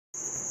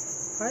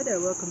Hi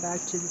there, welcome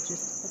back to the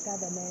Just the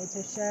Cabernet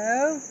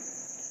Show.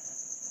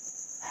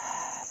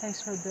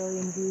 Thanks for 1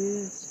 billion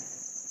views.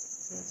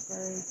 That's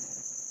great.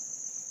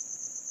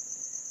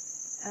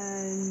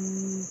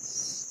 And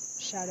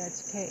shout out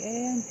to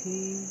KANP,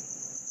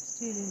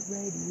 Student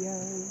Radio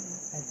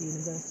at the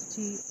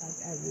University of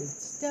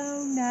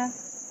Arizona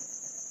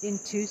in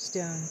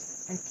Tucson,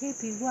 and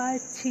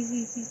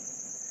KPYT,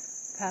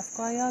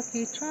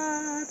 Pasquayaki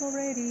Tribal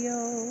Radio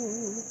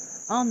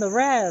on the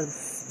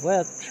Res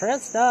with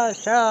Trista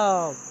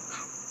Show.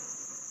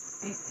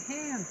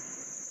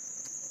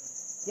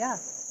 Yeah,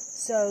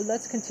 so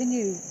let's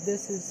continue.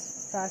 This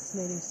is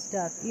fascinating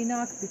stuff.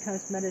 Enoch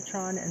becomes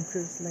Metatron and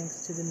proves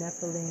links to the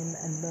Nephilim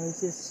and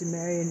Moses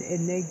Sumerian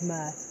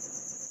enigma.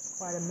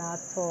 Quite a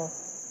mouthful.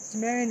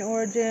 Sumerian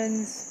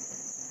origins.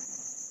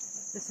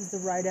 This is the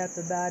write-up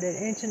about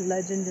it. Ancient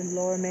legend and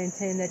lore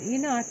maintain that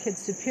Enoch had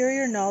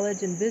superior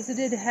knowledge and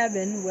visited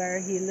heaven, where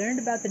he learned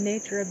about the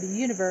nature of the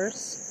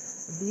universe,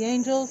 of the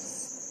angels,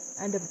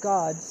 and of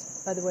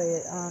gods. By the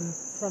way,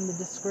 from the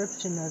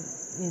description of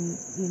in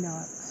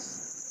Enoch,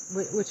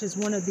 which is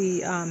one of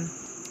the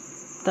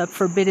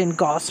forbidden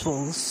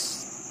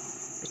gospels.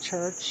 The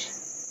church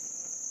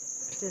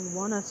didn't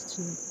want us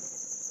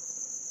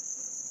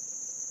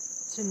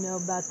to know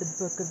about the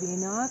book of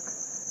Enoch.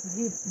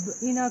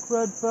 Enoch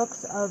wrote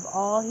books of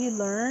all he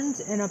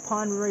learned, and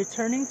upon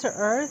returning to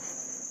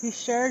earth, he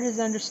shared his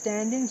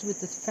understandings with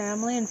his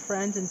family and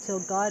friends until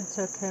God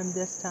took him,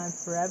 this time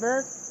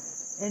forever.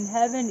 In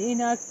heaven,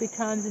 Enoch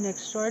becomes an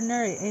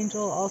extraordinary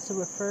angel, also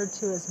referred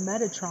to as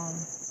Metatron.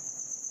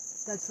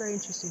 That's very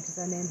interesting because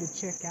I named a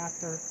chick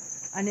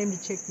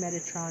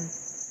Metatron.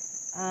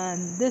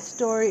 This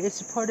story is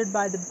supported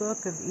by the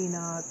Book of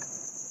Enoch.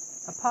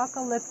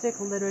 Apocalyptic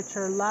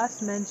literature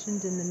last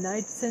mentioned in the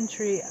 9th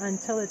century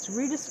until its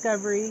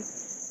rediscovery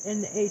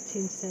in the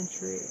 18th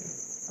century.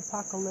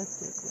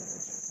 Apocalyptic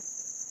literature.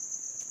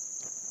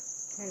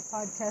 Okay,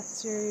 podcast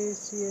series,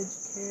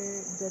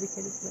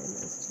 dedicated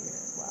playlist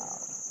here. Wow.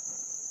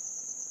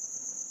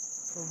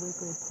 For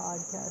weekly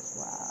podcast,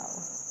 wow.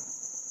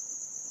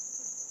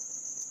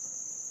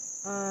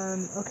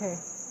 Okay,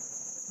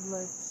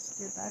 let's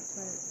get back to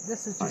it.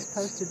 This is just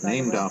posted by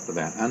named after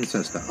their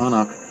ancestor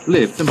Anak,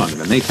 lived among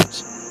the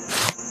natives.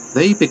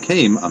 They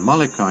became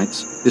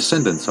Amalekites,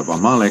 descendants of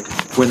Amalek,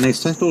 when they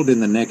settled in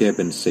the Negev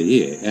and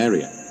Seir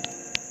area.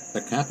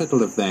 The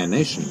capital of their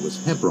nation was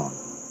Hebron.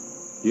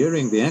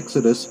 During the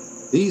Exodus,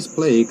 these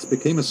plagues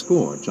became a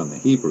scourge on the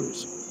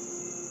Hebrews.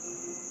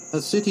 A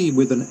city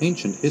with an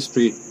ancient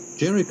history,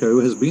 Jericho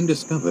has been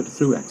discovered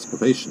through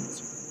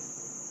excavations.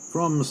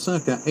 From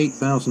circa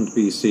 8000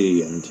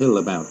 BC until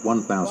about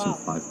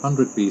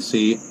 1500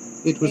 BC,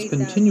 it was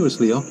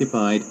continuously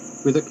occupied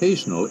with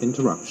occasional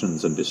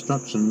interruptions and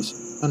destructions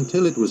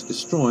until it was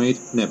destroyed,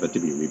 never to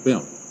be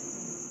rebuilt.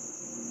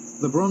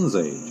 The Bronze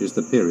Age is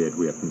the period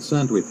we are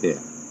concerned with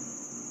here.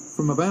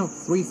 From about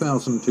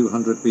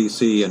 3200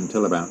 BC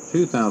until about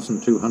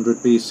 2200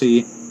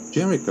 BC,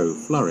 Jericho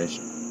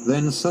flourished,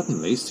 then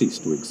suddenly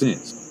ceased to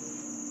exist.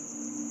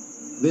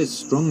 This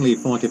strongly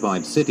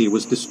fortified city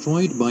was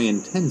destroyed by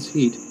intense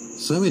heat,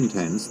 so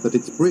intense that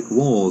its brick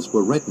walls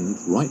were reddened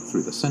right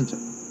through the center.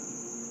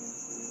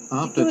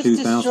 After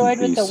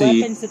 2000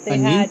 BC, a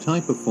new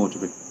type of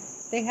fortification...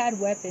 They had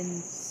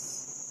weapons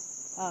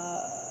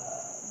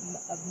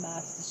of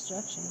mass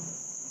destruction.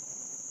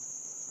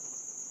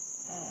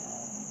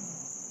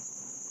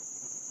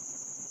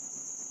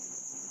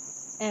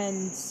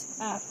 And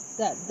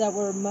that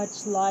were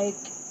much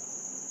like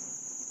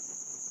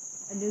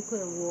a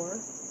nuclear war.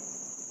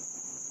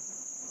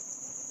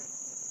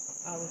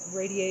 With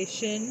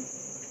radiation,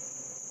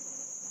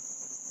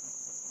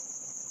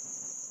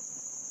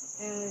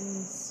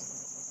 and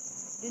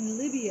in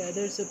Libya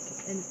there's a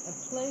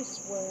place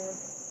where,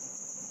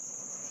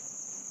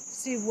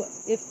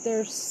 if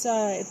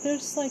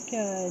there's like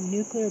a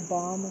nuclear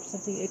bomb or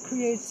something, it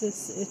creates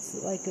it's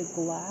like a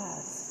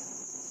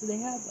glass. So they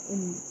have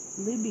in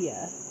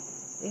Libya,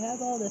 they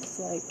have all this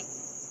like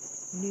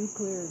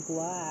nuclear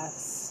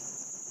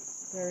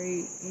glass,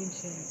 very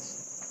ancient.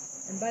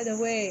 And by the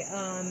way,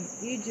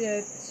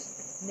 Egypt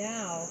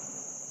now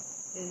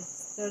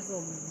there's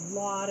a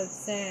lot of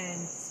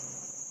sand.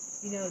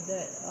 You know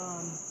that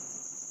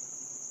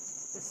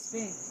the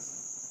Sphinx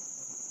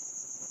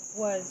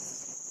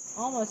was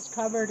almost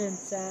covered in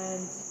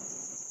sand.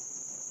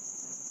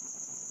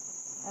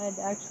 And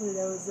actually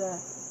there was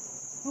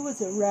who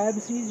was it,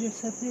 Ramses or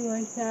something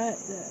like that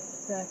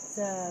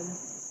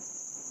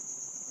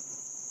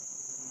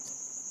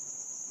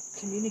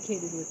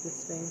communicated with the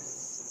Sphinx,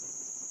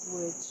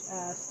 which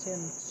asked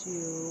him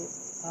to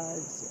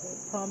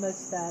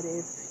promise that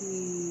if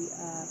he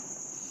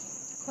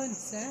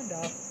cleansed sand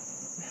off,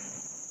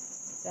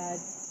 that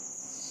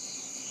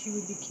he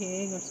would be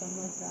king or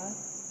something like that.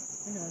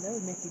 I know, that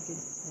would make a good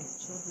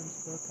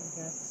children's book, I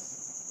guess.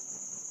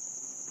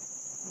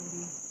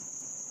 Maybe.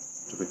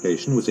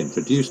 Fortification was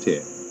introduced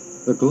here,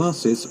 the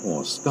glossis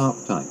or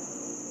scarp type.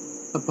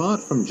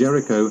 Apart from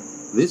Jericho,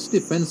 this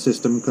defense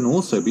system can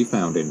also be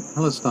found in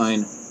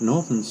Palestine,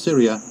 northern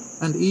Syria,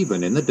 and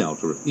even in the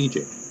delta of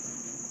Egypt.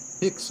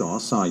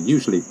 Hyksos are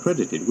usually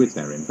credited with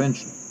their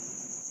invention.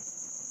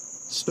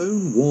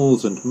 Stone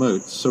walls and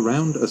moats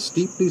surround a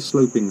steeply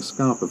sloping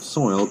scarp of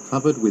soil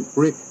covered with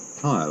brick,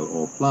 tile,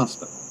 or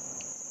plaster.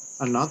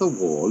 Another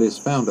wall is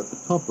found at the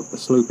top of the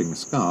sloping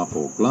scarp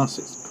or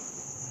glacis.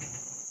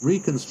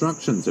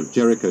 Reconstructions of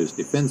Jericho's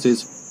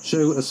defences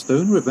show a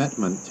stone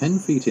revetment 10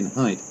 feet in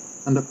height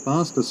and a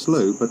plaster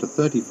slope at a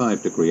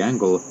 35-degree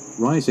angle,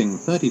 rising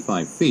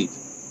 35 feet,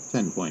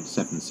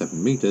 10.77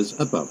 meters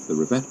above the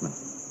revetment.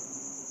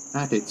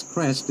 At its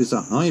crest is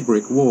a high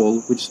brick wall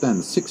which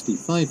stands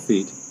 65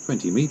 feet,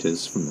 20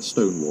 meters from the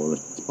stone wall at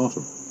its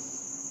bottom.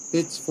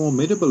 Its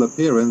formidable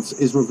appearance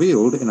is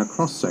revealed in a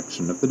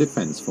cross-section of the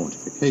defense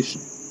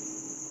fortification.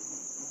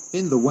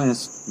 In the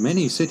west,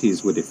 many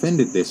cities were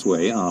defended this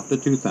way after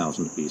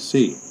 2000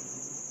 BC.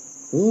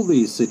 All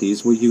these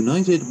cities were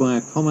united by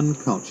a common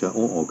culture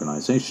or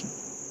organization.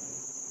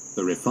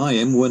 The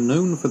Rephaim were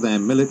known for their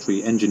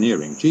military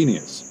engineering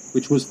genius,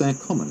 which was their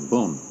common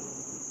bond.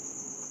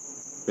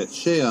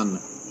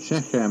 Bethshean,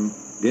 Shechem,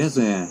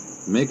 Gezer,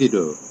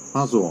 Megiddo,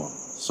 Hazor,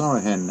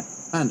 Sarahen,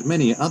 and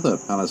many other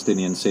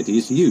Palestinian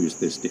cities used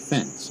this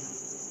defense.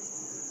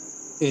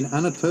 In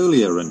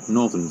Anatolia and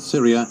northern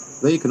Syria,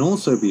 they can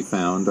also be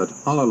found at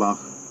Halalach,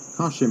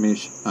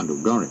 Karshemish, and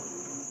Ugarit.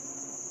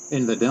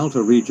 In the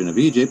delta region of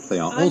Egypt, they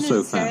are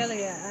also found.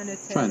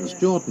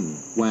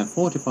 Transjordan, where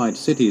fortified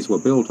cities were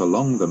built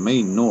along the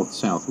main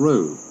north-south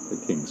road, the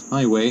King's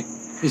Highway,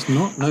 is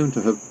not known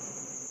to have...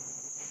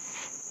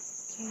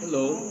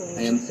 Hello,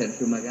 I am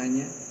Sergio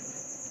Magaña.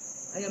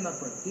 I am a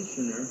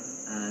practitioner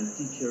and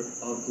teacher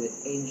of the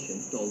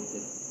ancient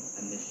Toltec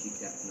and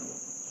Mexica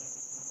knowledge.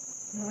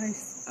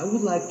 Nice. I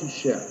would like to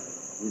share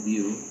with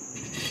you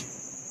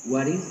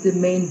what is the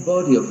main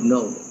body of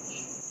knowledge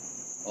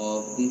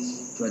of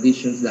these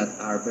traditions that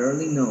are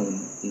barely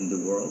known in the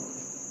world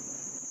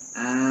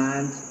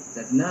and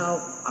that now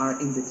are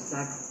in the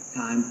exact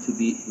time to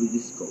be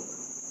rediscovered.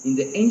 In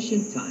the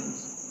ancient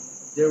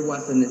times, there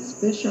was a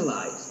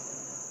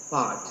specialized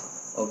part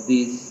of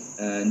this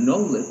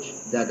knowledge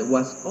that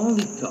was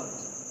only taught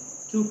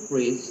to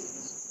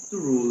priests, to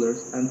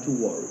rulers, and to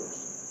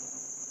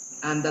warriors.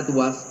 And that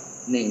was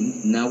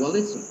named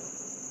Nahualism.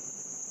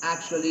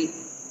 Actually,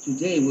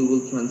 today we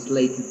will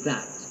translate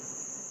that.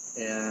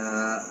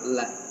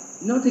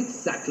 Not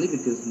exactly,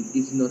 because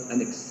it's not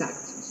an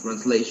exact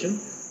translation,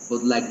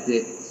 but like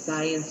the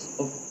science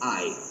of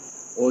I,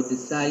 or the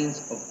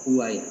science of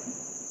who I am.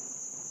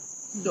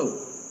 So,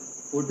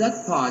 for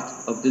that part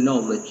of the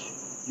knowledge,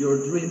 your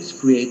dreams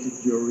created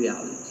your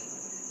reality.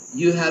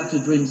 You have to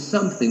dream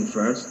something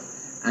first,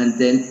 and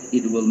then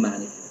it will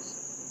manifest.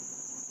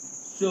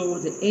 So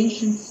the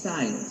ancient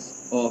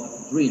science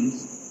of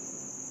dreams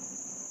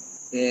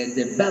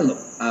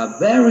developed a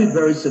very,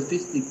 very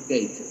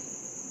sophisticated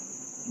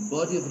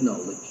body of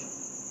knowledge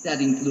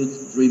that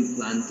includes dream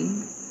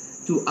planting,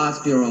 to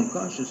ask your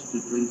unconscious to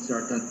dream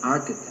certain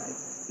archetype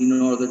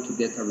in order to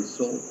get a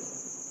result.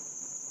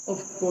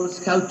 Of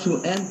course, how to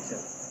enter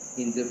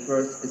in the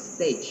first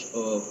stage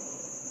of,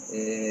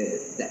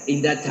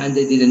 in that time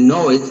they didn't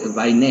know it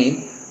by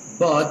name,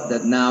 but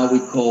that now we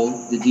call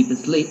the deep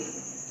sleep,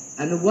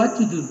 and what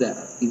to do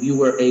there if you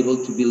were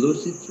able to be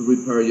lucid, to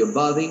repair your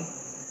body,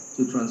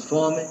 to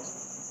transform it,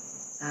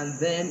 and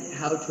then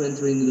how to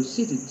enter in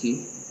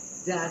lucidity,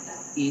 that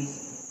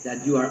is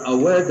that you are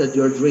aware that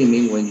you're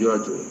dreaming when you are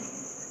dreaming,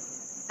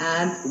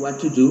 and what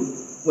to do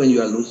when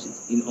you are lucid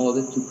in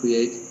order to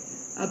create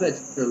a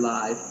better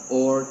life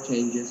or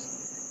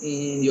changes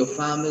in your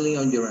family,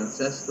 on your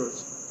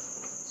ancestors.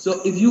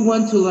 So if you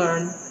want to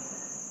learn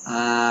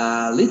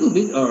a little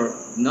bit, or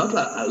not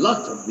a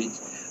lot of it,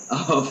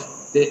 of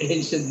the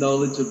ancient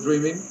knowledge of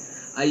dreaming,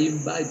 I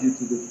invite you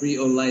to the free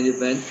online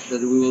event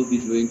that we will be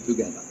doing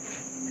together.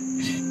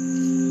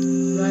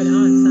 Right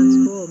on,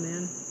 sounds cool,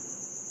 man.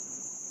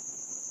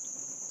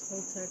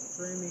 Toltec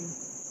Dreaming.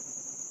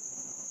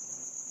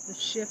 The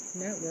Shift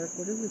Network.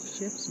 What is the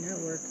Shift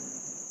Network?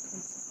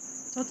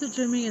 Toltec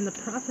Dreaming and the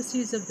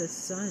Prophecies of the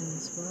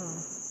Suns. Wow.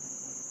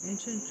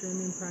 Ancient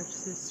dreaming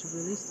practices to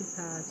release the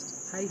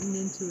past, heighten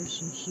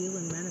intuition, heal,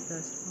 and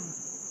manifest. Huh.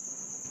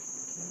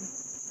 Okay.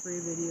 Free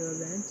video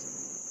event.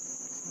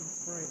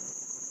 Sounds right.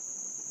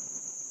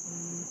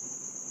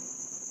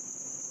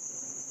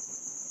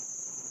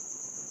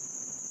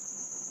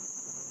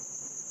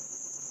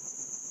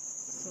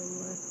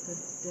 Select the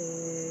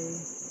day.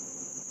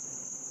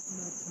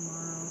 Not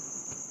tomorrow.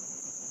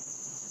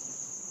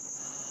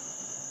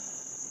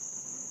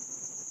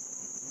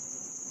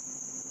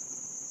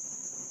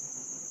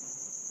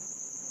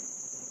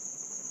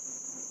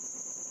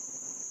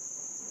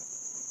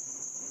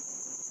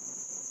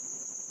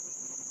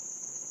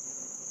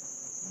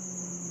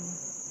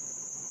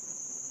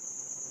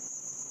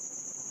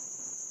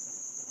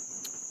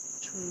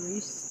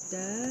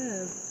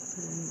 Steph,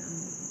 and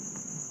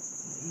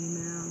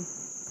email.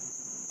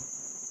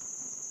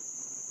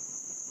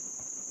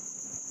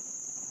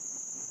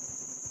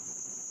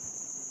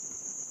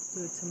 Do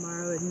it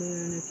tomorrow at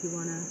noon if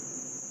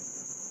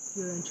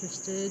you're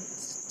interested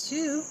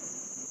too.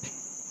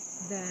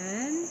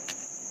 then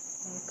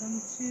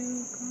welcome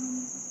to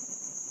come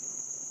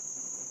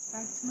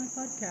back to my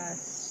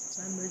podcast.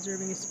 I'm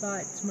reserving a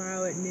spot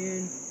tomorrow at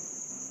noon.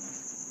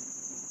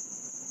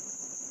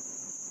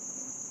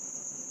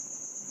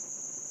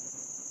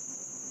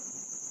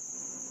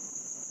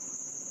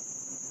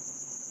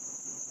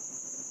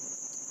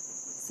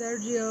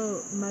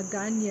 Sergio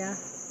Magana.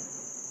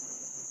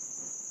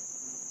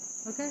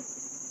 Okay.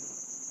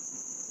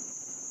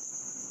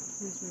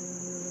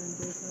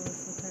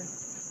 Okay.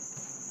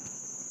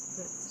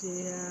 Let's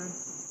see.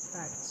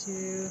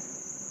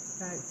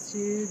 Back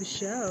to the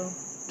show.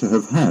 To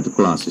have had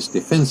glacis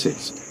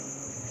defenses,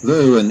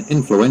 though an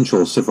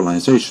influential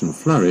civilization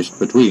flourished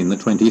between the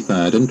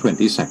 23rd and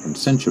 22nd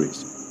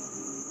centuries.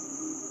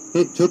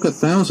 It took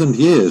 1,000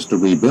 years to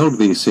rebuild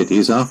these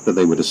cities after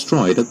they were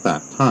destroyed at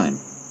that time.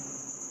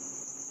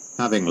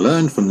 Having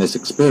learned from this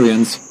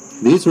experience,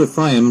 these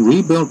Rephaim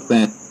rebuilt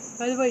their...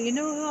 By the way, you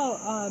know how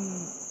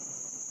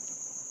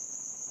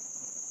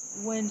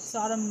when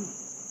Sodom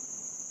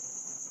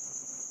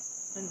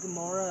and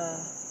Gomorrah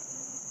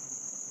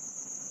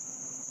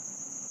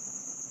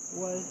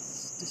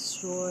was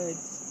destroyed,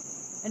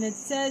 and it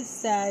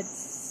says that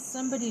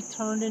somebody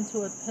turned into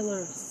a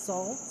pillar of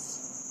salt?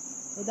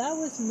 Well, that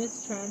was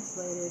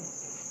mistranslated.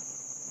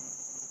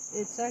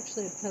 It's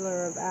actually a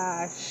pillar of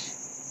ash.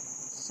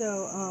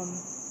 So,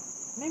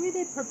 maybe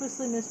they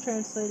purposely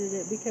mistranslated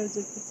it, because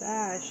if it's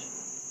ash,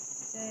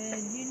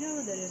 then you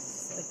know that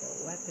it's like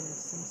a weapon of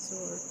some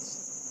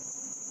sort.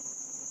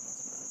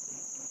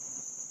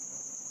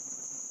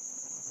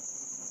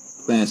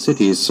 their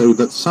cities so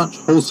that such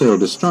wholesale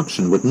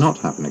destruction would not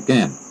happen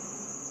again.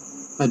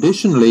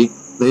 Additionally,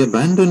 they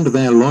abandoned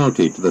their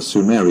loyalty to the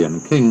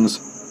Sumerian kings,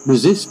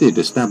 resisted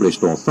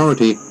established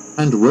authority,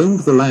 and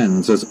roamed the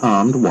lands as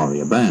armed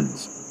warrior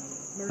bands.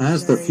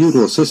 As the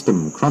feudal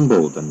system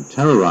crumbled and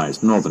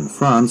terrorized northern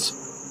France,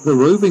 the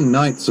roving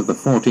knights of the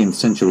 14th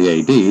century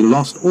AD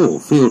lost all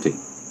fealty.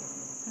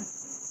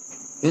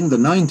 In the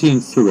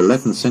 19th through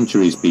 11th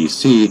centuries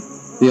BC,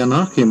 the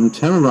Anakim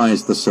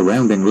terrorized the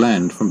surrounding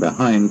land from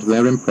behind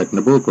their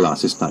impregnable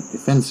glacis-type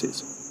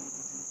defenses.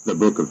 The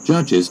Book of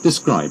Judges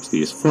describes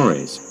these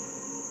forays.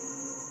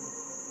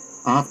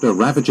 After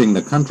ravaging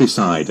the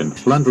countryside and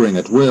plundering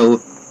at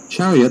will,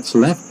 chariots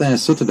left their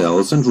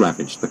citadels and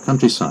ravaged the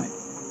countryside.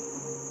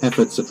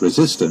 Efforts at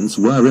resistance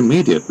were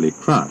immediately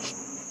crushed.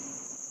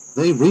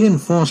 They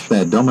reinforced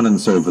their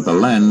dominance over the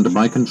land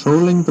by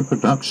controlling the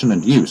production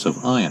and use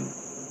of iron.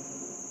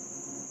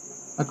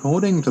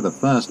 According to the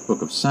first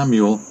book of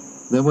Samuel,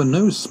 there were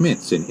no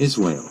smiths in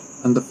Israel,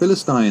 and the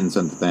Philistines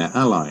and their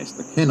allies,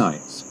 the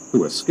Kenites, who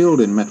were skilled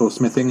in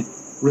metalsmithing,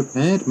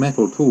 repaired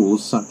metal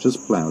tools such as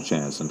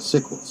plowshares and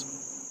sickles.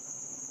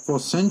 For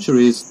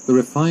centuries, the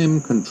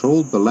Rephaim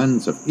controlled the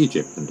lands of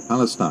Egypt and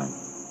Palestine.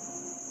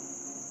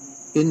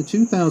 In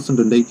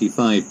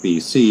 2085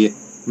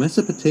 BC,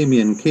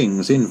 Mesopotamian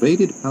kings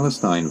invaded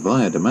Palestine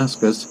via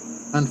Damascus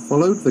and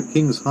followed the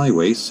King's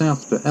Highway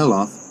south to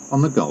Eloth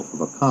on the Gulf of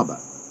Aqaba.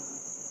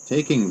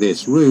 Taking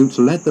this route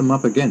led them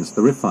up against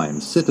the Rephaim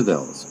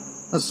citadels,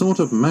 a sort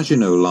of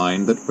Maginot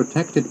Line that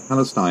protected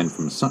Palestine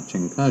from such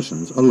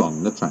incursions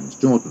along the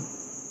Transjordan.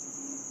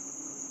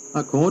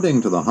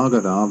 According to the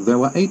Haggadah, there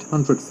were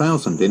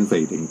 800,000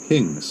 invading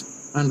kings,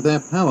 and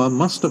their power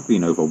must have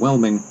been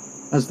overwhelming,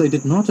 as they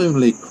did not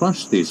only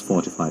crush these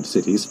fortified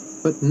cities,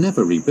 but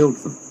never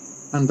rebuilt them,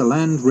 and the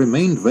land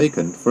remained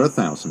vacant for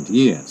 1,000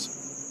 years.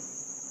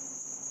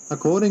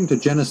 According to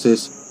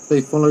Genesis,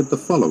 they followed the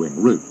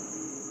following route.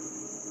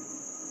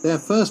 Their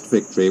first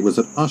victory was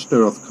at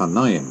Ashtaroth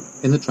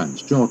Karnaim in the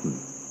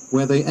Transjordan,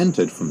 where they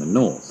entered from the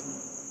north.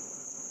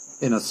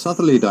 In a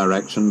southerly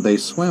direction, they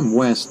swam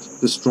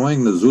west,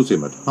 destroying the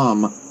Zuzim at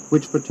Ham,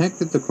 which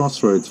protected the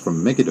crossroads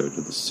from Megiddo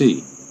to the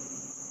sea.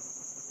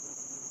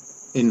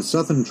 In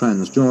southern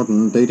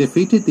Transjordan, they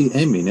defeated the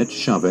Emin at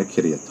Shaveh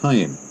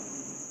Kiryatayim.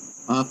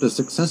 After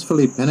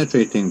successfully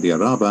penetrating the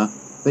Araba,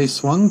 they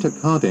swung to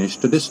Kadesh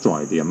to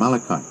destroy the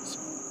Amalekites.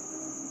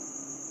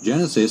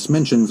 Genesis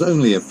mentions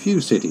only a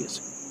few cities,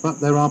 but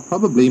there are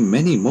probably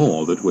many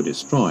more that were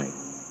destroyed.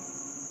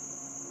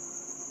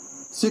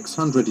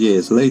 600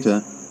 years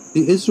later,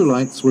 the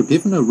Israelites were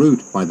given a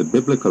route by the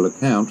biblical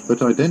account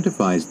that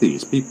identifies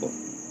these people.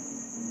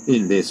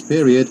 In this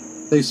period,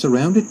 they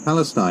surrounded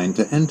Palestine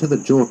to enter the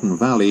Jordan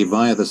Valley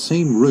via the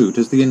same route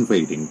as the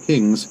invading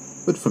kings,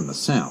 but from the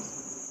south.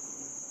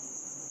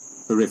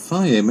 The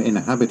Rephaim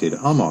inhabited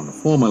Ammon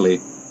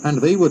formerly, and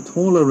they were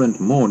taller and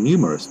more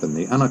numerous than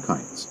the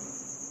Anakites.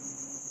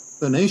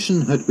 The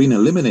nation had been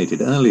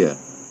eliminated earlier,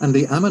 and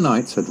the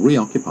Ammonites had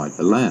reoccupied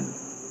the land.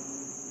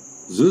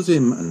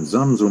 Zuzim and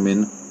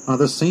Zamzumin are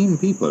the same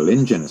people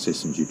in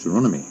Genesis and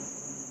Deuteronomy.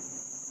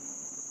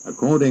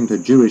 According to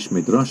Jewish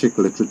Midrashic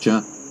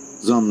literature,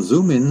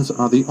 Zamzumins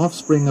are the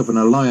offspring of an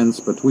alliance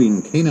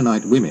between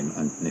Canaanite women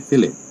and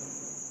Nephilim.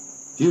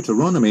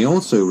 Deuteronomy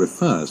also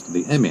refers to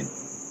the Emin.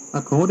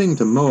 According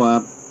to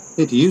Moab,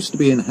 it used to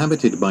be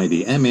inhabited by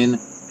the Emin,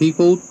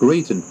 people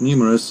great and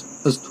numerous,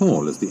 as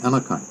tall as the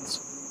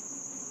Anakites.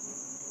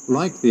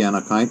 Like the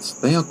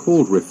Anakites, they are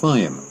called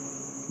Rephaim,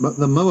 but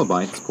the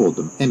Moabites called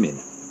them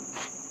Emin.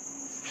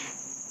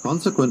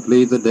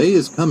 Consequently, the day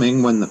is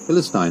coming when the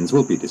Philistines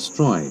will be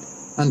destroyed,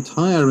 and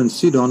Tyre and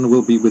Sidon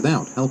will be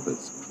without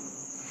helpers.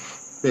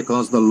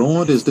 Because the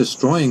Lord is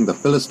destroying the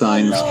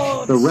Philistines,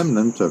 the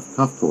remnant of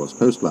Kaftor's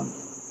coastland.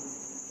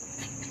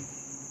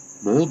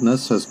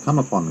 Baldness has come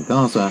upon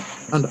Gaza,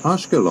 and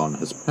Ashkelon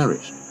has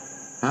perished.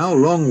 How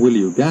long will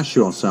you gash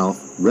yourself,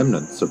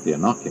 remnants of the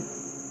Anakim?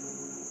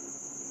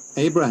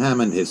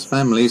 Abraham and his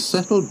family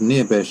settled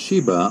near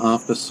Beersheba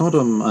after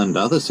Sodom and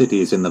other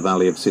cities in the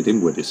valley of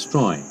Siddim were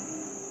destroyed.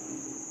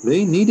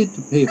 They needed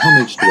to pay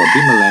homage to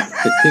Abimelech,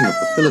 the king of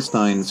the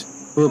Philistines,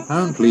 who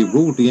apparently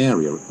ruled the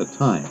area at the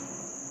time.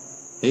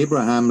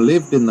 Abraham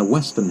lived in the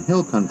western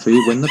hill country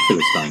when the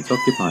Philistines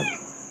occupied it.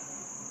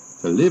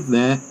 To live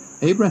there,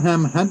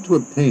 Abraham had to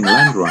obtain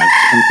land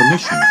rights and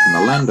permission from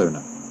the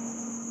landowner.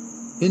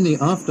 In the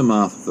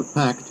aftermath of the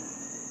pact,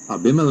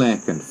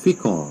 Abimelech and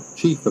Phicol,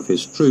 chief of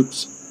his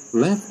troops,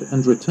 left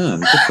and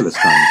returned to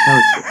Philistine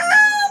territory.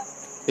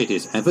 It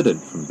is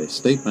evident from this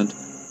statement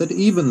that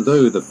even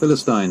though the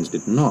Philistines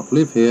did not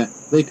live here,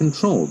 they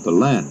controlled the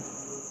land.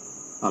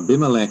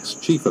 Abimelech's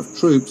chief of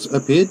troops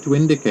appeared to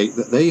indicate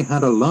that they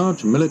had a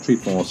large military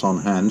force on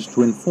hand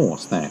to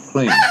enforce their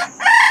claims.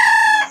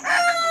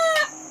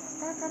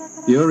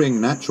 During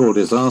natural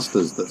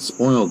disasters that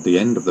spoiled the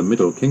end of the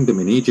Middle Kingdom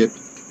in Egypt,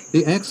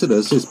 the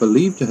Exodus is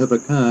believed to have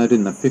occurred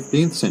in the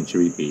 15th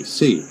century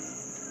BC.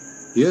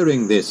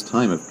 During this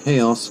time of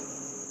chaos,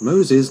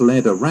 Moses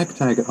led a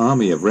ragtag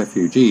army of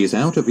refugees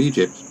out of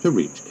Egypt to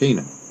reach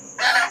Canaan.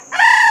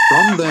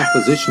 From their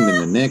position in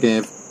the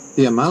Negev,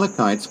 the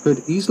Amalekites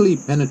could easily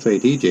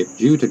penetrate Egypt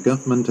due to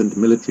government and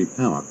military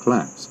power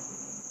collapse.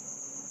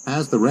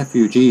 As the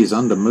refugees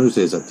under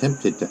Moses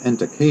attempted to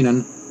enter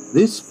Canaan,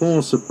 this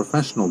force of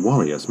professional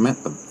warriors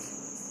met them.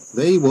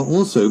 They were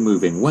also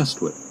moving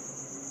westward.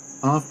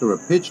 After a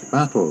pitched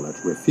battle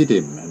at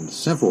Rephidim and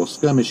several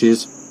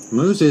skirmishes,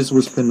 Moses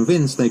was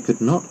convinced they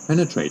could not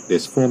penetrate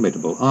this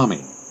formidable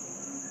army.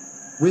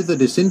 With a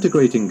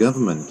disintegrating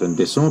government and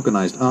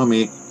disorganized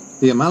army,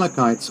 the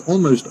Amalekites,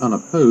 almost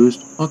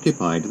unopposed,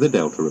 occupied the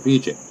delta of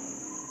Egypt.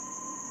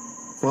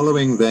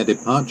 Following their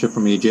departure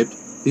from Egypt,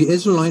 the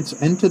Israelites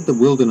entered the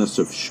wilderness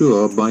of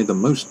Shur by the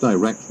most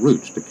direct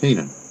route to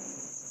Canaan.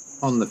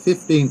 On the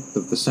 15th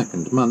of the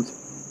second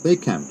month, they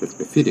camped at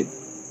Rephidim.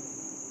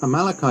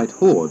 Amalekite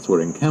hordes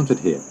were encountered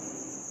here.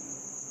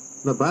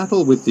 The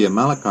battle with the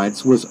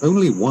Amalekites was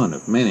only one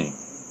of many.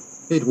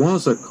 It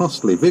was a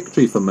costly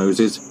victory for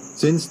Moses,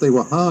 since they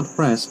were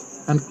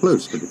hard-pressed and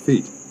close to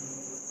defeat.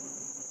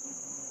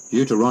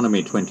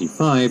 Deuteronomy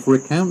 25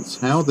 recounts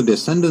how the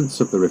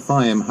descendants of the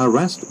Rephaim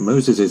harassed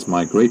Moses'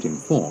 migrating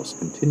force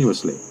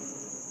continuously.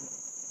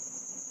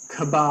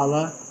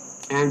 Kabbalah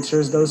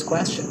answers those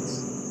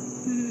questions.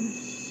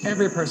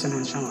 Every person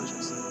has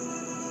challenges.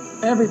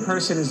 Every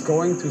person is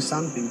going through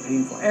something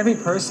painful. Every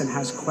person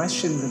has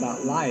questions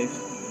about life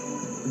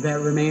that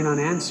remain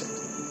unanswered.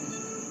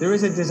 There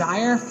is a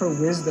desire for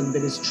wisdom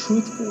that is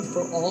truthful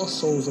for all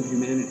souls of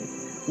humanity,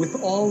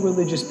 with all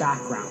religious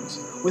backgrounds,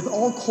 with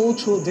all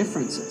cultural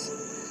differences.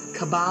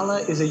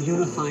 Kabbalah is a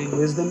unifying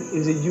wisdom,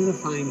 is a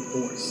unifying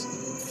force.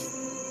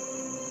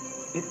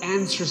 It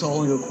answers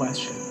all your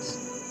questions.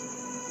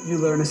 You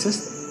learn a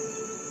system.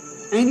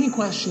 Any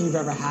question you've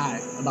ever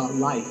had about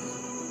life,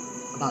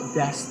 about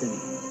destiny,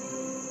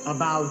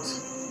 about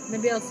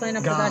maybe I'll sign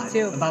up God, for that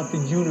too. about the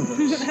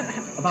universe,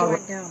 about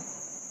right now.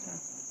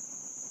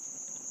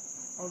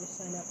 I'll just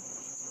sign up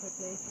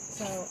quickly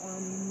so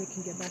we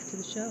can get back to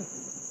the show.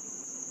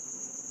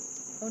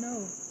 Oh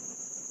no.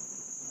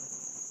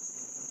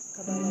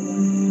 Kabbalah.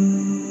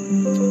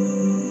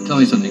 Tell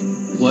me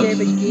something. What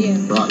David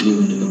Guillen. brought you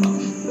into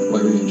Kabbalah?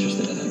 Why were you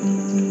interested in it?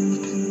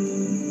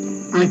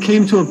 I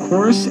came to a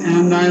course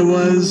and I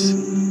was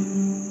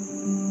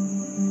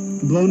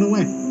blown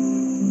away.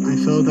 I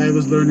felt I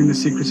was learning the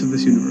secrets of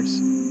this universe.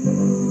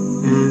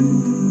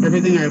 And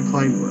everything I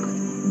applied worked.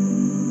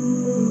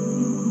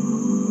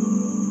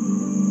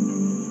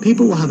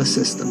 People will have a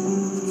system.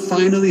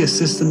 Finally, a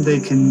system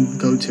they can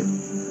go to.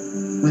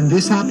 When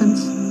this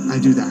happens, I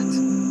do that.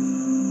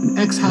 When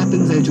X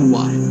happens, I do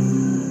Y.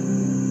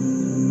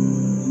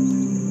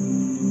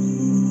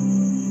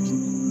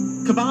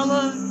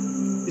 Kabbalah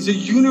is a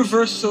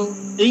universal,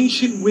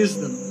 ancient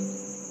wisdom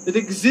that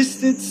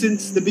existed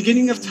since the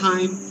beginning of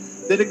time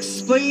that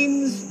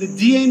explains the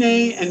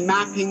DNA and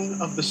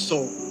mapping of the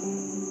soul.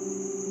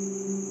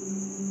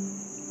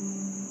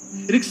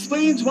 It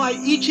explains why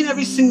each and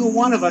every single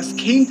one of us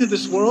came to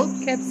this world,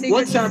 Kept secret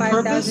what's for our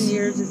 5,000 purpose,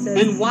 years, it says.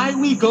 and why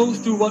we go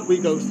through what we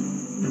go through.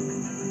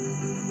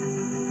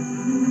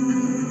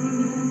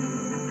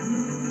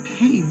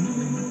 Pain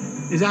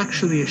is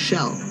actually a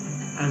shell,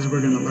 as we're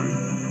going to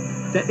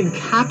learn, that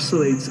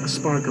encapsulates a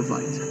spark of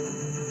light.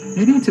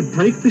 You need to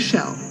break the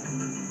shell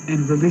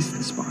and release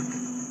the spark.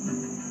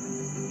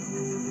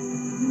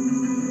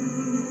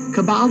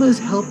 Kabbalah is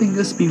helping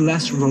us be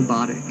less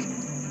robotic,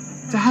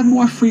 to have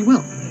more free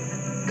will.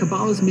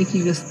 Kabbalah is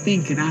making us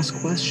think and ask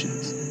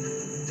questions,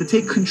 to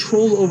take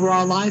control over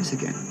our lives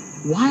again.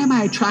 why am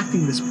I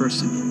attracting this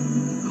person?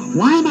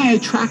 Why am I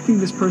attracting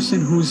this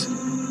person who's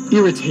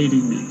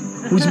irritating me,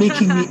 who's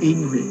making me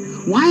angry?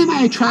 Why am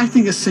I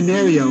attracting a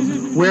scenario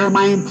where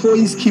my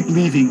employees keep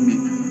leaving me?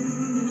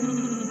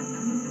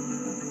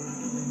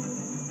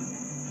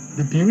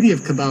 The beauty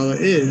of Kabbalah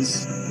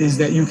is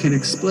that you can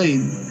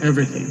explain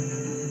everything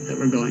that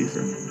we're going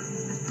through,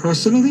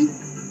 personally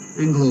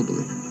and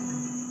globally.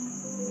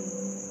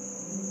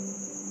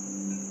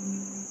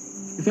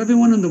 If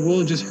everyone in the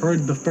world just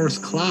heard the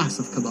first class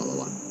of Kabbalah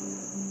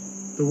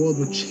 1, the world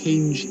would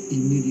change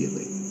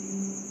immediately.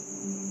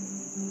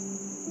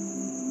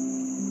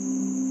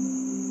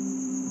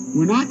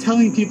 We're not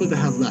telling people to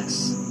have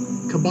less.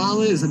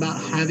 Kabbalah is about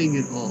having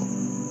it all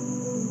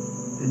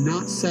and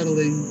not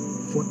settling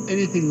for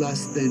anything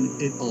less than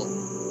it all.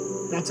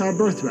 That's our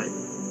birthright.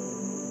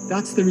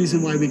 That's the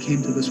reason why we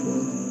came to this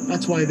world.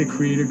 That's why the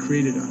Creator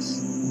created us.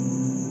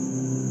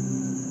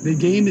 The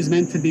game is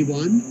meant to be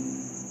won,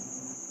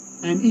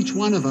 and each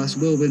one of us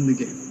will win the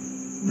game.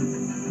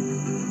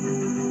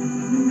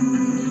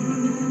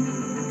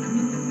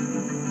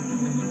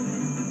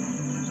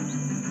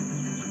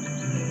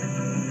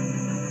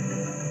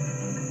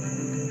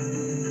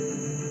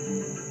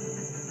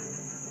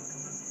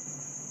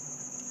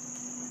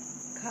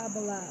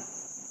 Kabbalah.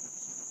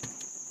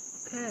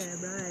 Okay,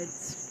 right.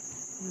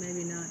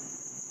 Maybe not.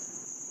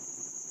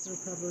 It'll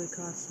probably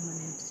cost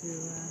money to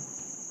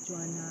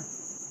join that.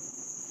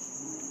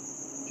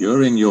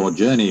 During your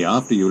journey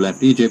after you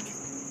left Egypt,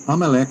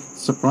 Amalek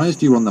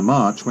surprised you on the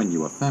march when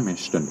you were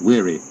famished and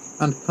weary,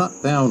 and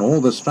cut down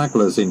all the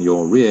stragglers in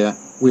your rear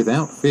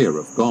without fear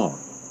of God.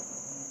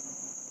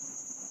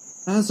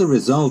 As a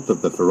result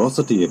of the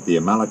ferocity of the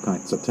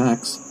Amalekites'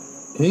 attacks,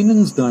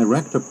 Canaan's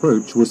direct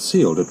approach was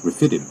sealed at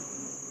Rephidim.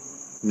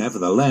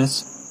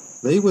 Nevertheless,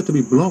 they were to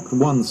be blocked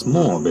once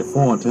more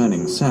before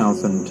turning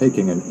south and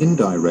taking an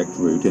indirect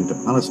route into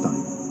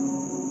Palestine.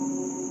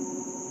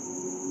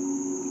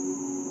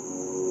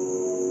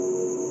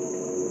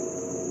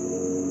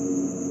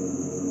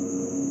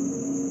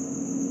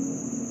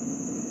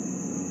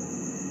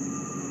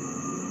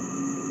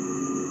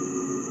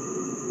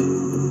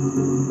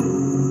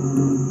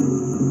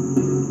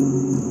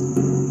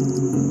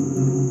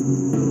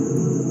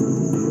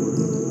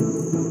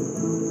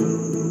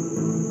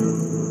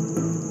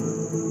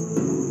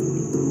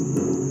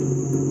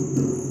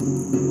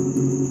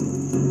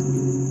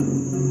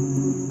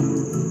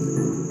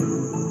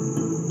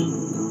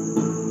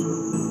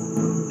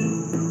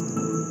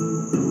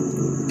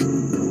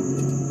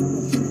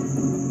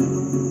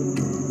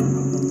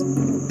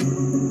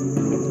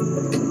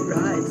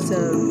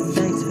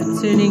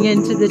 Tuning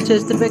into the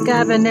Chesterfield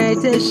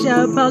Cabernet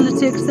show,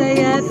 Politics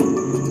AF,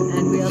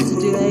 and we also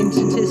do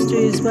ancient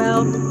history as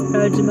well,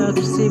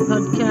 pro-democracy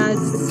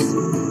podcasts.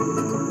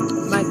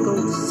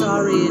 Michael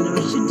Tsarian, or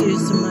we should do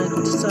some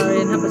Michael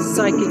Tsarian. How about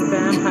psychic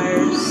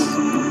vampires?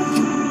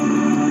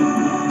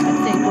 I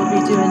think we'll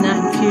be doing that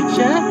in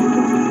future,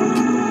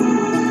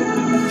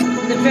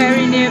 in the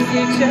very near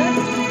future.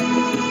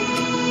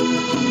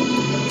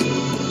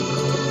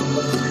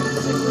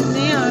 With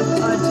me, I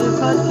do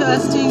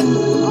podcasting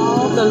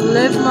all the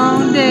live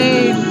long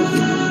day.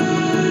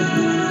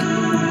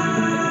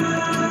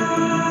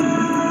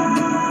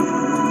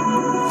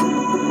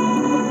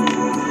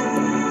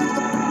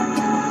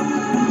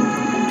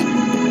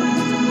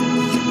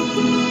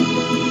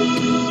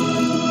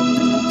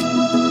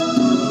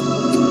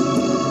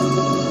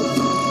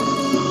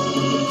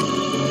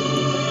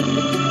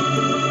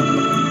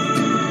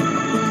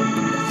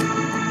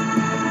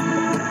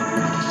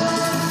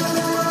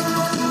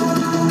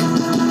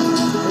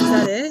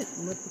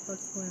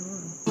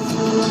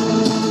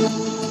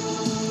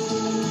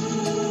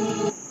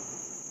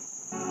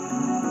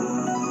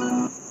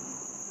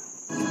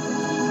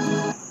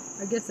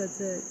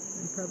 That's it.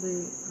 And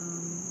probably,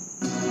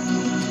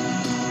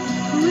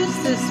 who is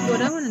this?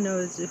 What I want to know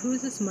is, who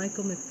is this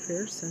Michael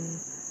McPherson?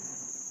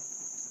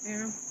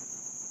 Yeah,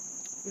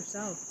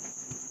 yourself.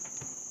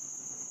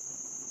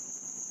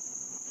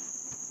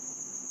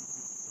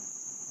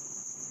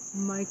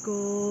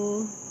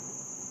 Michael.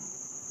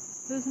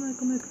 Who's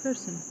Michael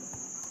McPherson?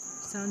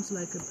 Sounds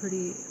like a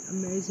pretty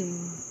amazing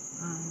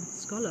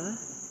scholar.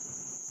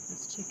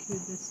 Let's check who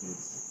this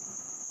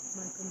is.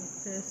 Michael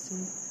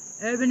McPherson.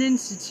 Urban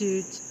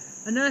Institute,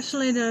 a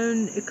nationally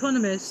known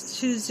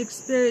economist whose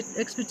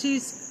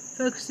expertise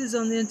focuses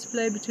on the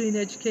interplay between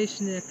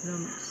education and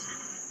economics.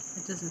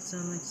 It doesn't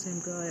sound like the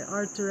same guy.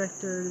 Art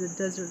director of the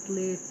Desert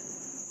Leaf,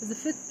 was the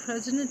 5th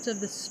president of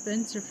the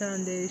Spencer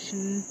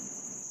Foundation.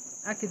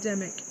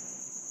 Academic,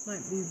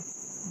 might be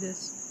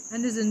this,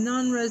 and is a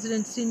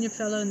non-resident senior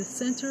fellow in the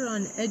Center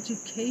on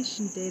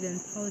Education Data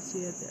and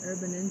Policy at the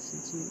Urban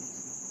Institute.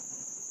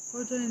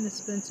 Before joining the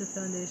Spencer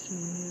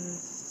Foundation, he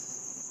was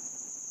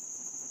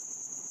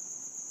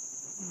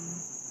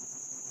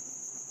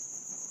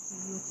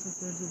it looks like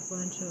there's a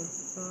bunch of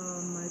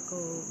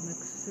Michael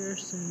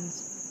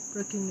McPherson's.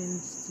 Brookings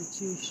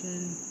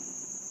Institution.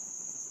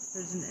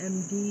 There's an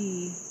MD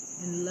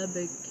in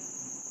Lubbock.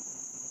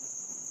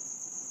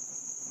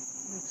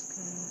 Looks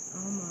kind of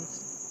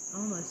almost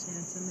almost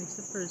handsome,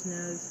 except for his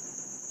nose.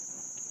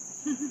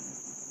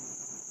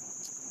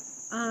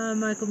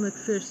 Michael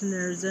McPherson,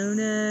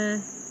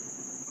 Arizona,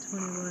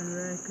 21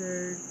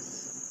 records.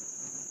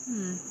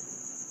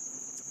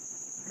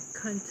 I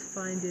can't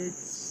find it.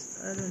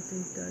 I don't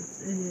think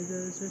that's any of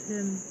those are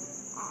him.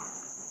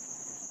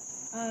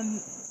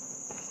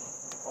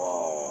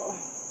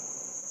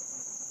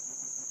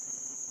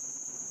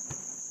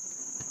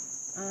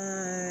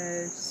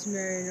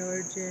 Sumerian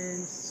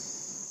origins.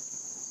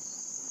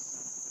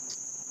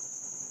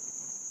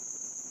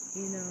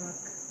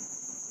 Enoch.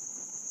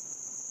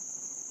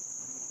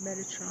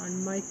 Metatron.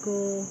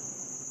 Michael.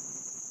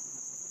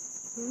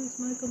 Who is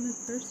Michael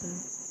McPherson?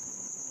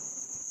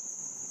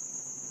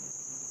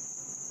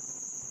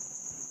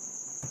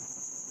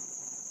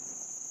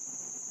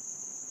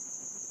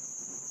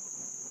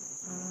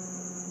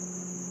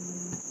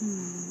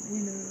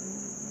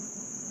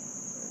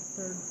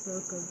 Third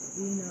book of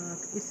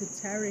Enoch,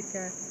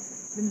 Esoterica,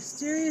 the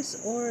mysterious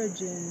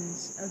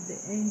origins of the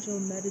angel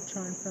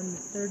Metatron from the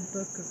third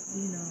book of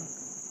Enoch.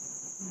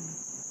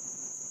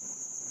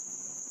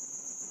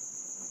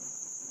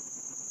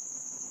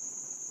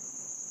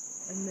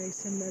 And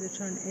makes him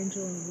Metatron,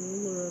 angel and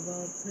ruler of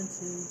all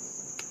princes.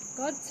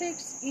 God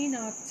takes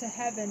Enoch to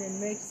heaven and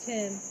makes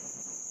him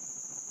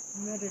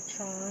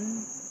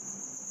Metatron,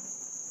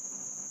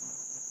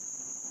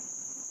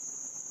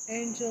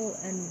 angel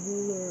and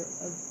ruler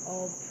of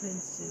all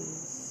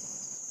princes.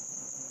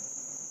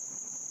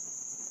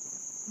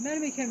 Man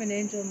became an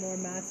angel more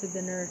massive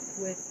than Earth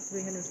with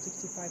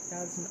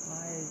 365,000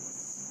 eyes.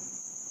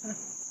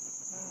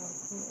 Wow,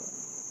 cool.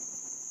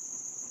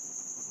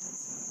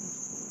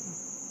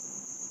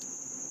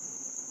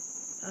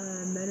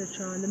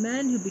 Metatron, the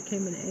man who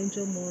became an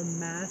angel more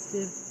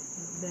massive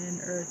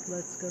than Earth.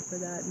 Let's go for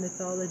that.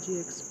 Mythology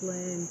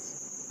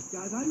explains.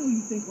 Guys, I know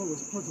you think all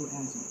this puzzle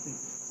as you think.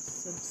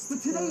 But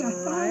today I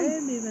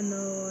found, even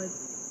though I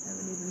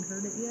haven't even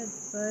heard it yet,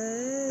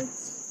 but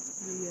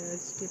we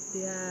skip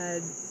the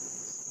ads.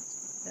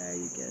 There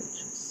you go,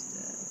 just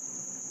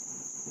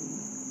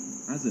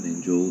As an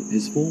angel,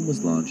 his form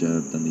was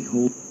larger than the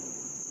whole.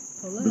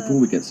 Before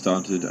we get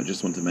started, I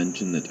just want to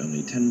mention that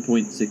only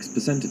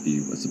 10.6% of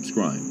you are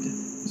subscribed.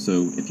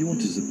 So if you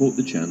want to support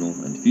the channel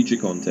and future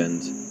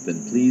content,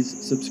 then please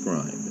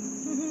subscribe.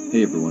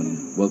 Hey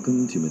everyone,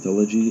 welcome to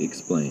Mythology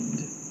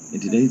Explained. In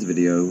today's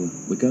video,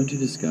 we're going to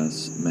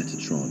discuss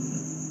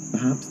Metatron,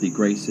 perhaps the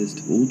greatest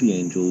of all the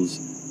angels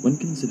when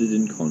considered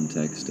in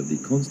context of the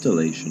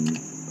constellation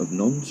of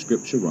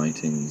non-scripture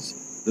writings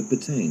that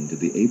pertain to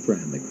the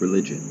Abrahamic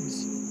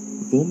religions.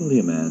 Formerly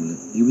a man,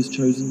 he was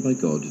chosen by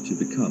God to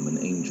become an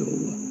angel.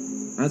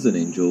 As an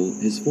angel,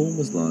 his form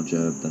was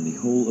larger than the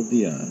whole of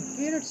the earth.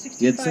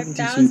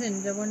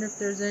 365,000. I wonder if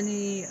there's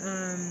any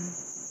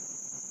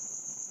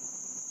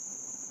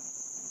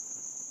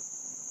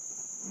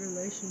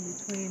relation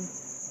between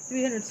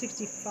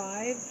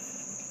 365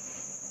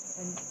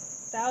 and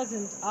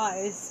 1,000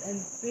 eyes and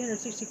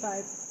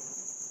 365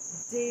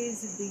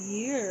 days of the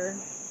year.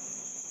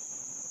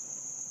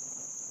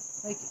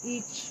 Like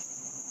each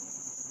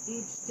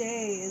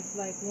day is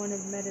like one of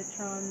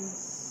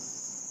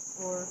Metatron's,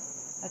 or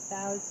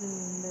 1,000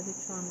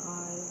 Metatron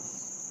eyes.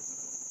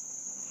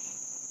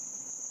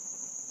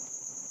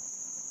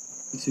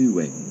 2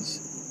 wings,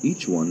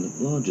 each one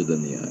larger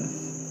than the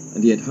earth,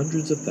 and yet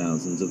hundreds of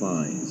thousands of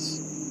eyes,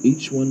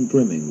 each one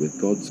brimming with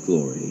God's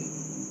glory.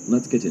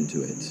 Let's get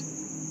into it.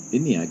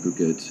 In the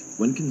aggregate,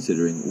 when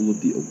considering all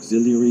of the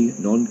auxiliary,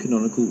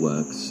 non-canonical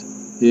works,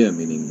 here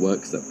meaning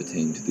works that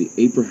pertain to the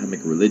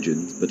Abrahamic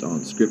religions but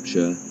aren't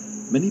scripture,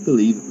 many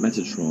believe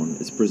Metatron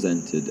is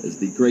presented as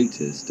the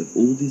greatest of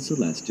all the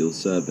celestial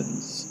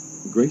servants,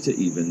 greater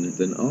even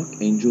than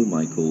Archangel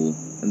Michael,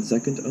 and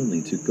second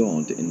only to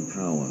God in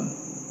power.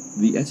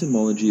 The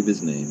etymology of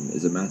his name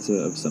is a matter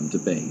of some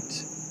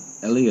debate.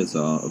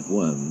 Eleazar of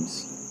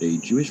Worms, a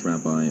Jewish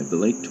rabbi of the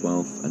late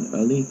 12th and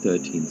early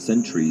 13th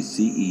centuries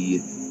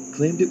CE,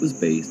 claimed it was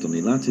based on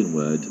the Latin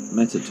word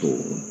metator,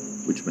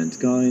 which meant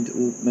guide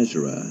or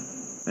measurer,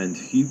 and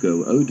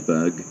Hugo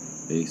Odeberg,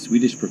 a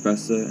Swedish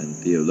professor and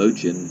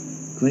theologian,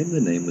 claimed the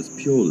name was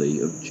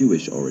purely of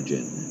Jewish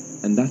origin,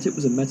 and that it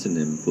was a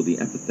metonym for the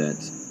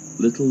epithet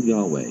Little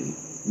Yahweh,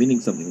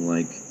 meaning something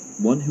like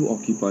one who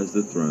occupies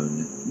the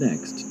throne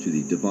next to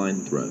the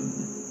divine throne.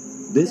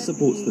 This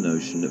supports the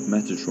notion of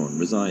Metatron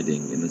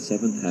residing in the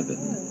 7th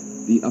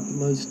heaven, the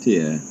uppermost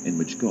tier in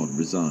which God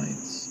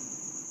resides.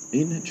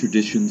 In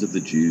Traditions of the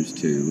Jews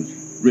too,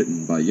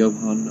 written by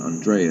Johann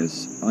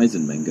Andreas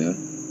Eisenmenger,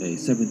 a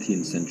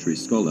 17th century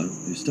scholar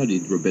who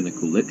studied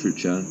rabbinical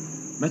literature,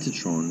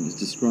 Metatron is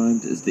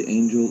described as the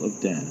angel of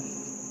death.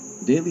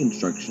 Daily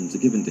instructions are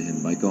given to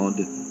him by God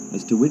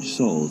as to which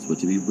souls were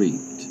to be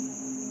reaped.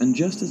 And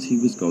just as he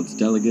was God's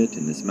delegate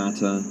in this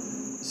matter,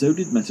 so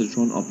did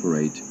Metatron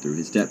operate through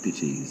his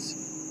deputies,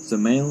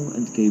 Samael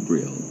and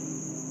Gabriel.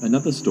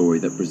 Another story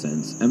that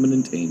presents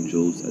eminent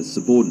angels as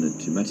subordinate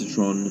to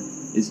Metatron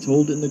is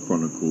told in the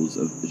Chronicles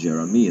of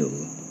Jerahmeel,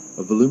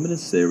 a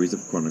voluminous series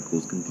of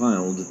chronicles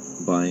compiled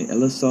by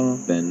Elisar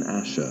ben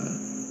Asher,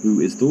 who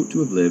is thought to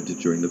have lived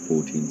during the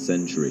 14th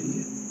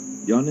century.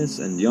 Yanis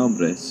and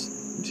Yambres,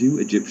 two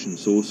Egyptian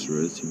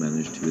sorcerers who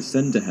managed to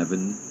ascend to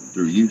heaven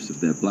through use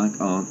of their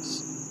black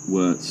arts,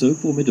 were so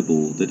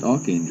formidable that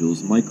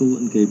archangels Michael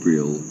and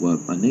Gabriel were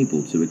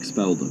unable to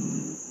expel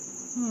them.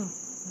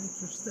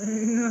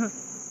 Interesting.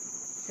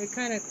 They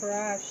kind of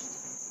crashed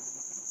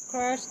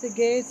the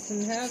gates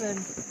in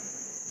heaven.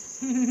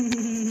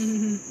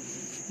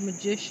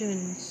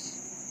 Magicians.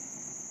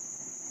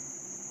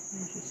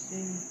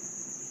 Interesting.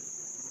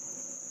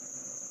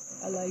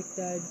 I like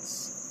that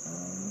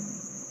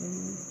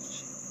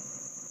image.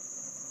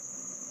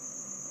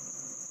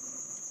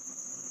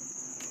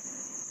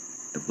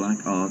 The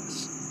black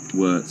arts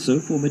were so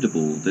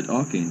formidable that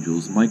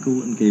archangels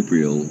Michael and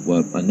Gabriel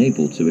were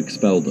unable to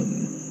expel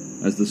them.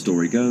 As the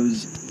story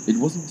goes, it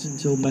wasn't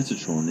until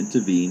Metatron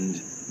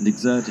intervened and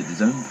exerted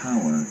his own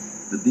power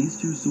that these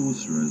two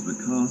sorcerers were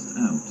cast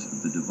out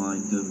of the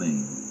divine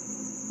domain.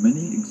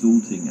 Many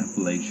exalting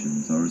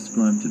appellations are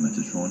ascribed to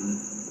Metatron,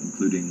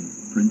 including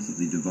Prince of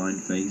the Divine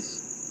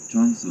Face,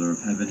 Chancellor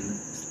of Heaven,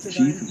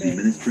 Chief of the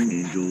Ministering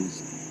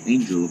Angels,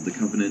 Angel of the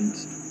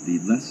Covenant, the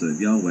Lesser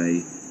of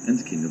Yahweh,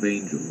 and King of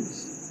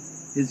Angels.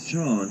 His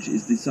charge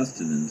is the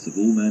sustenance of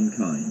all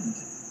mankind,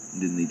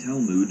 and in the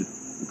Talmud,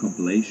 a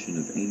compilation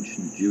of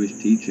ancient Jewish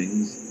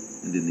teachings,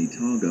 and in the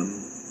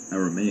Targum,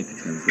 Aramaic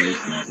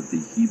translations of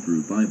the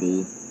Hebrew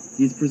Bible,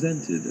 he is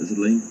presented as a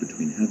link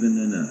between heaven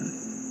and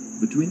earth,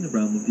 between the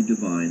realm of the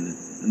divine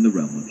and the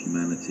realm of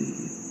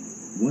humanity.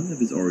 One of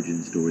his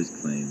origin stories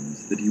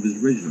claims that he was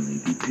originally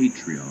the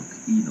patriarch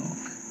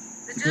Enoch.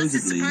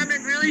 Supposedly,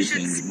 he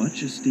attained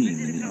much esteem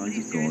in the eyes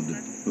of God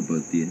for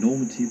both the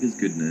enormity of his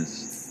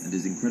goodness and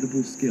his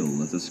incredible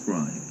skill as a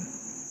scribe.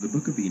 The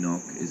Book of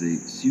Enoch is a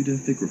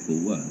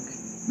pseudepigraphal work,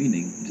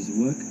 meaning it is a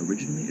work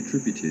originally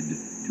attributed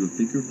to a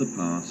figure of the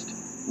past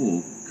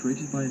or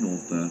created by an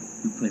author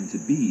who claimed to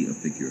be a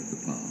figure of the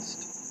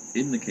past.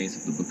 In the case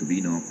of the Book of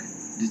Enoch,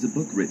 it is a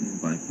book written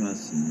by a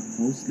person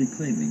falsely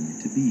claiming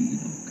to be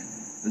Enoch,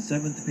 the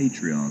seventh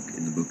patriarch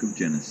in the Book of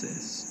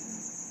Genesis.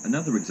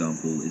 Another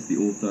example is the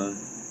author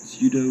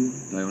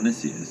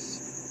Pseudo-Dionysius,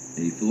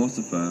 a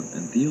philosopher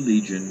and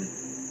theologian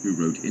who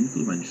wrote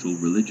influential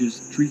religious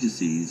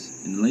treatises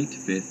in the late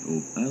 5th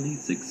or early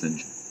 6th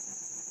century.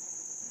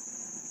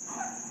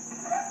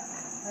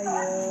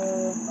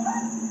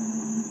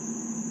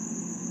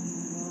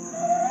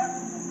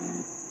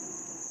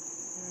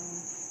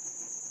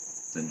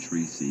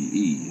 Century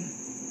CE,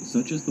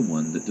 such as the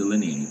one that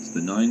delineates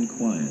the 9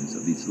 choirs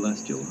of the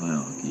celestial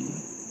hierarchy.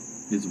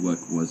 His work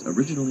was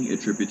originally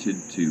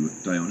attributed to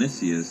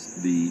Dionysius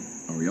the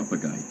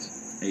Areopagite,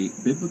 a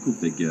biblical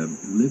figure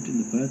who lived in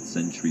the 1st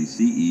century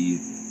CE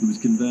who was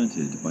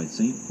converted by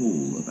St.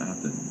 Paul of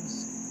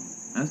Athens.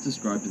 As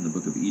described in the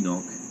Book of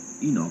Enoch,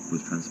 Enoch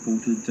was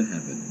transported to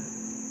heaven.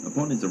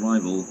 Upon his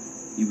arrival,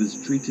 he was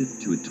treated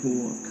to a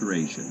tour of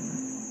creation.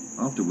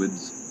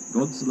 Afterwards,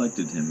 God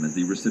selected him as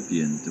the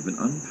recipient of an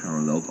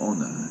unparalleled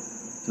honor,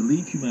 to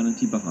leave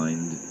humanity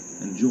behind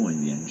and join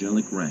the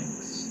angelic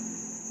ranks.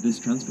 This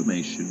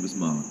transformation was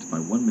marked by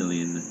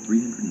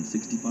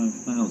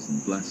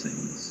 1,365,000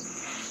 blessings.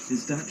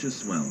 His stature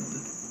swelled,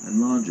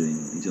 enlarging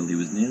until he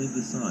was nearly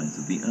the size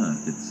of the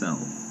earth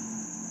itself.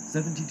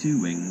 72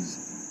 wings,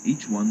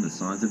 each one the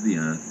size of the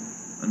earth,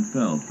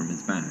 unfurled from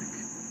his back,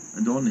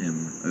 and on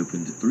him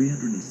opened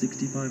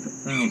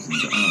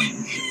 365,000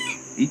 eyes,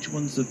 each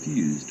one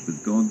suffused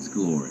with God's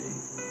glory.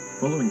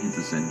 Following his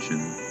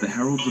ascension, the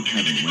heralds of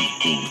heaven went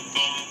forth,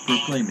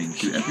 proclaiming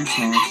to every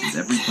part and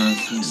every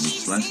person in the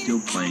celestial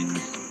plane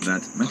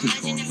that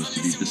Metatron was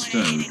to be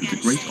bestowed with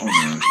a great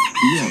honor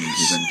beyond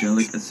his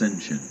angelic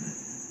ascension.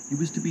 He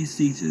was to be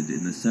seated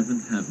in the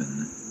 7th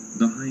heaven,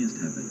 the highest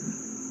heaven,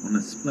 on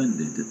a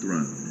splendid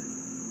throne.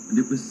 And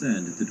it was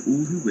said that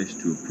all who wished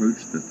to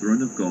approach the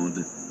throne of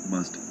God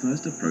must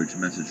first approach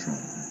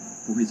Metatron,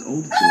 for his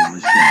old form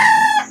was shed,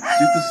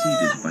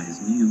 superseded by his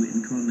new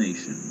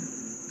incarnation,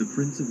 the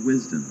Prince of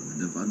Wisdom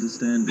and of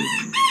Understanding.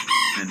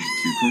 And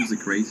to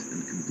consecrate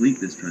and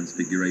complete this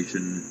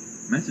transfiguration,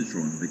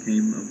 Metatron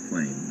became of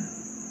flame,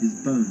 his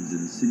bones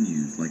and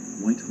sinews like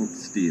white-hot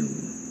steel,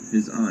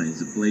 his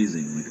eyes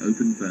blazing like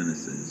open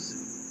furnaces,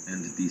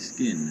 and the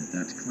skin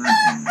that clad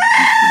him was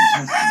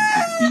quintessence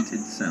of heat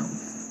itself.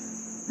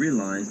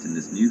 Realized in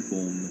this new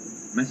form,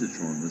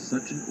 Metatron was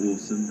such an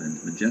awesome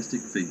and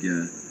majestic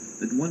figure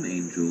that one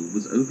angel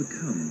was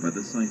overcome by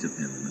the sight of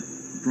him,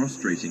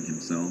 prostrating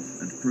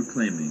himself and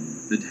proclaiming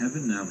that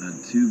heaven now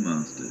had 2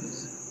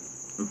 masters.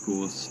 Of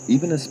course,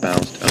 even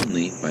espoused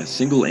only by a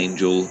single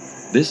angel,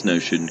 this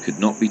notion could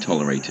not be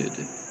tolerated.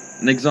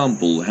 An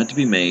example had to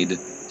be made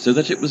so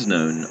that it was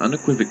known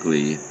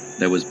unequivocally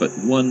there was but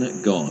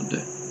one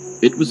God.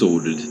 It was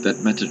ordered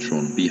that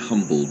Metatron be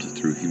humbled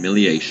through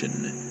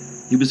humiliation.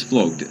 He was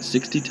flogged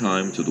 60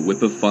 times with a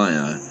whip of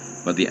fire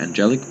by the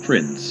angelic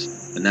prince,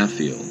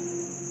 Anaphiel.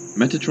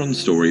 Metatron's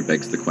story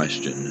begs the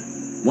question,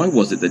 why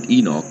was it that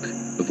Enoch,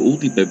 of all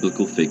the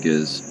biblical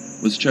figures,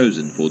 was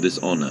chosen for this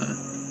honor?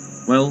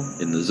 Well,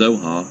 in the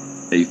Zohar,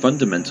 a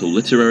fundamental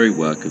literary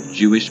work of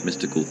Jewish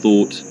mystical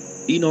thought,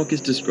 Enoch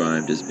is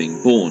described as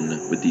being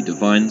born with the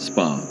divine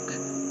spark,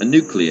 a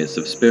nucleus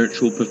of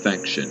spiritual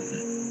perfection.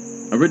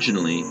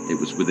 Originally, it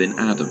was within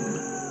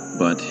Adam,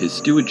 but his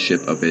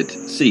stewardship of it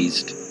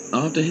ceased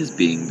after his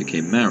being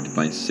became marred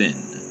by sin.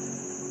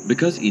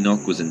 Because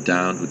Enoch was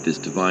endowed with this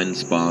divine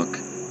spark,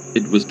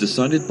 it was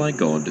decided by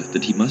God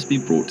that he must be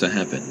brought to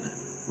heaven,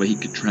 where he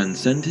could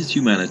transcend his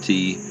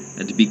humanity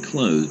and to be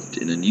clothed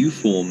in a new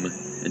form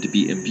and to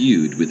be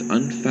imbued with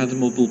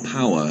unfathomable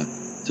power,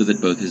 so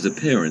that both his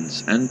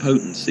appearance and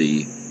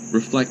potency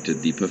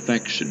reflected the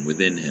perfection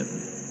within him.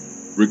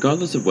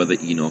 Regardless of whether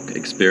Enoch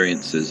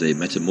experiences a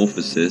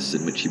metamorphosis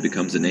in which he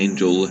becomes an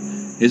angel,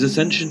 his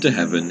ascension to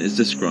heaven is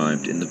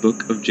described in the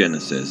book of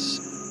Genesis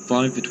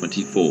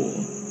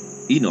 5:24.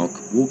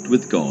 Enoch walked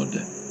with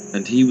God,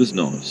 and he was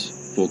not,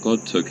 for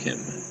God took him.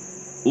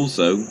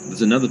 Also,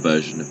 there's another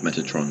version of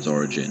Metatron's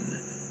origin,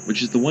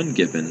 which is the one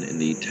given in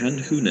the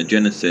Tanhuna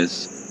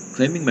Genesis,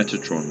 claiming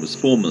Metatron was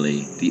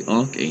formerly the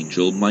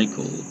Archangel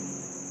Michael.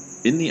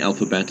 In the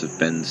alphabet of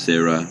Ben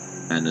Sira,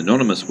 an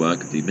anonymous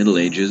work of the Middle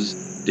Ages,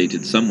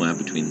 dated somewhere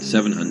between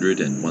 700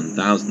 and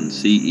 1000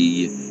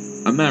 CE,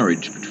 a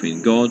marriage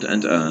between God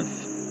and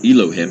Earth,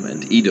 Elohim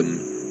and Edom,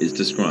 is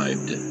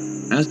described.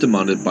 As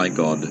demanded by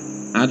God,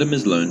 Adam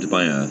is loaned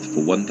by Earth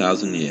for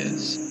 1000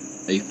 years.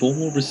 A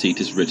formal receipt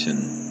is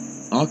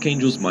written.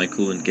 Archangels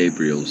Michael and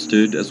Gabriel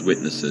stood as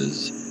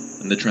witnesses,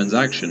 and the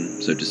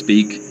transaction, so to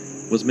speak,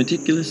 was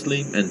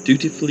meticulously and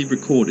dutifully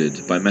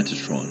recorded by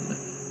Metatron,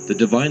 the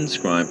divine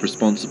scribe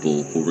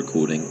responsible for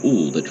recording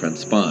all that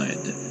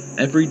transpired,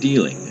 every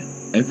dealing,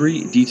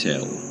 every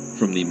detail,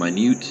 from the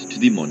minute to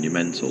the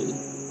monumental.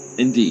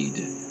 Indeed,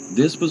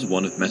 this was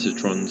one of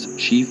Metatron's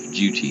chief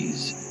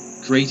duties,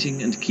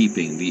 creating and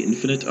keeping the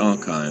infinite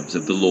archives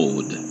of the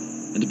Lord,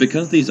 and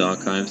because these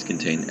archives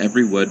contain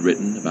every word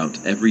written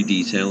about every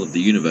detail of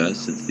the universe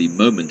since the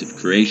moment of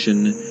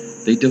creation,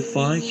 they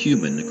defy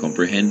human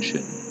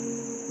comprehension.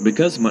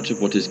 Because much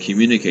of what is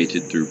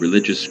communicated through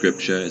religious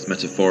scripture is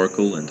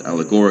metaphorical and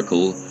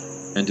allegorical,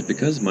 and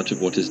because much of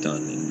what is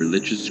done in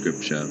religious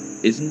scripture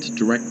isn't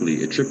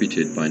directly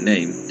attributed by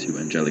name to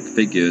angelic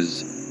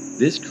figures,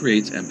 this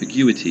creates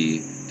ambiguity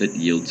that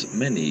yields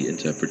many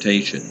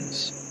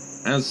interpretations.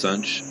 As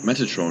such,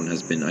 Metatron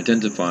has been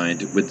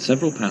identified with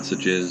several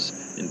passages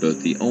in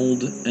both the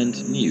Old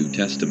and New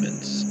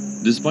Testaments,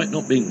 despite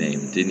not being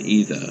named in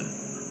either.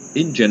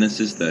 In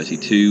Genesis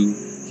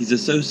 32, he's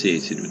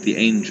associated with the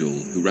angel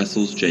who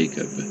wrestles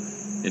Jacob.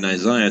 In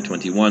Isaiah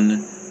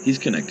 21, he's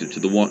connected to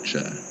the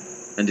Watcher.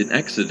 And in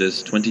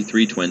Exodus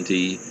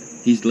 23:20,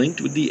 he's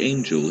linked with the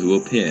angel who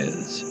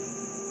appears.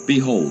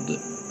 Behold,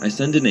 I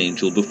send an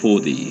angel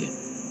before thee,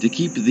 to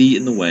keep thee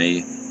in the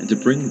way, and to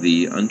bring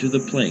thee unto the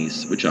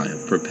place which I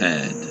have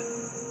prepared.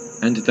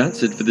 And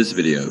that's it for this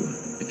video.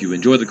 If you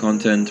enjoy the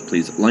content,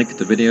 please like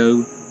the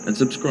video, and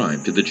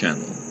subscribe to the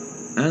channel.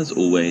 As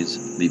always,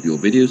 leave your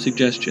video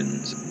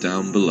suggestions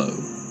down below.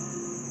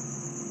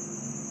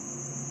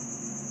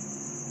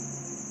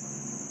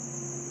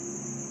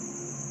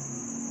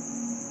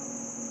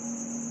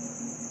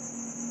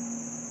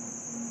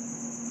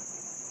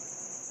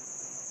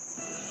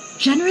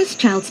 Generous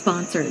child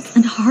sponsors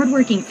and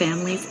hardworking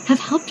families have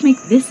helped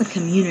make this a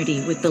community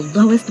with the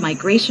lowest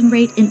migration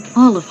rate in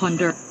all of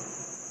Honduras.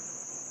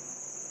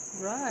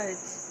 Right.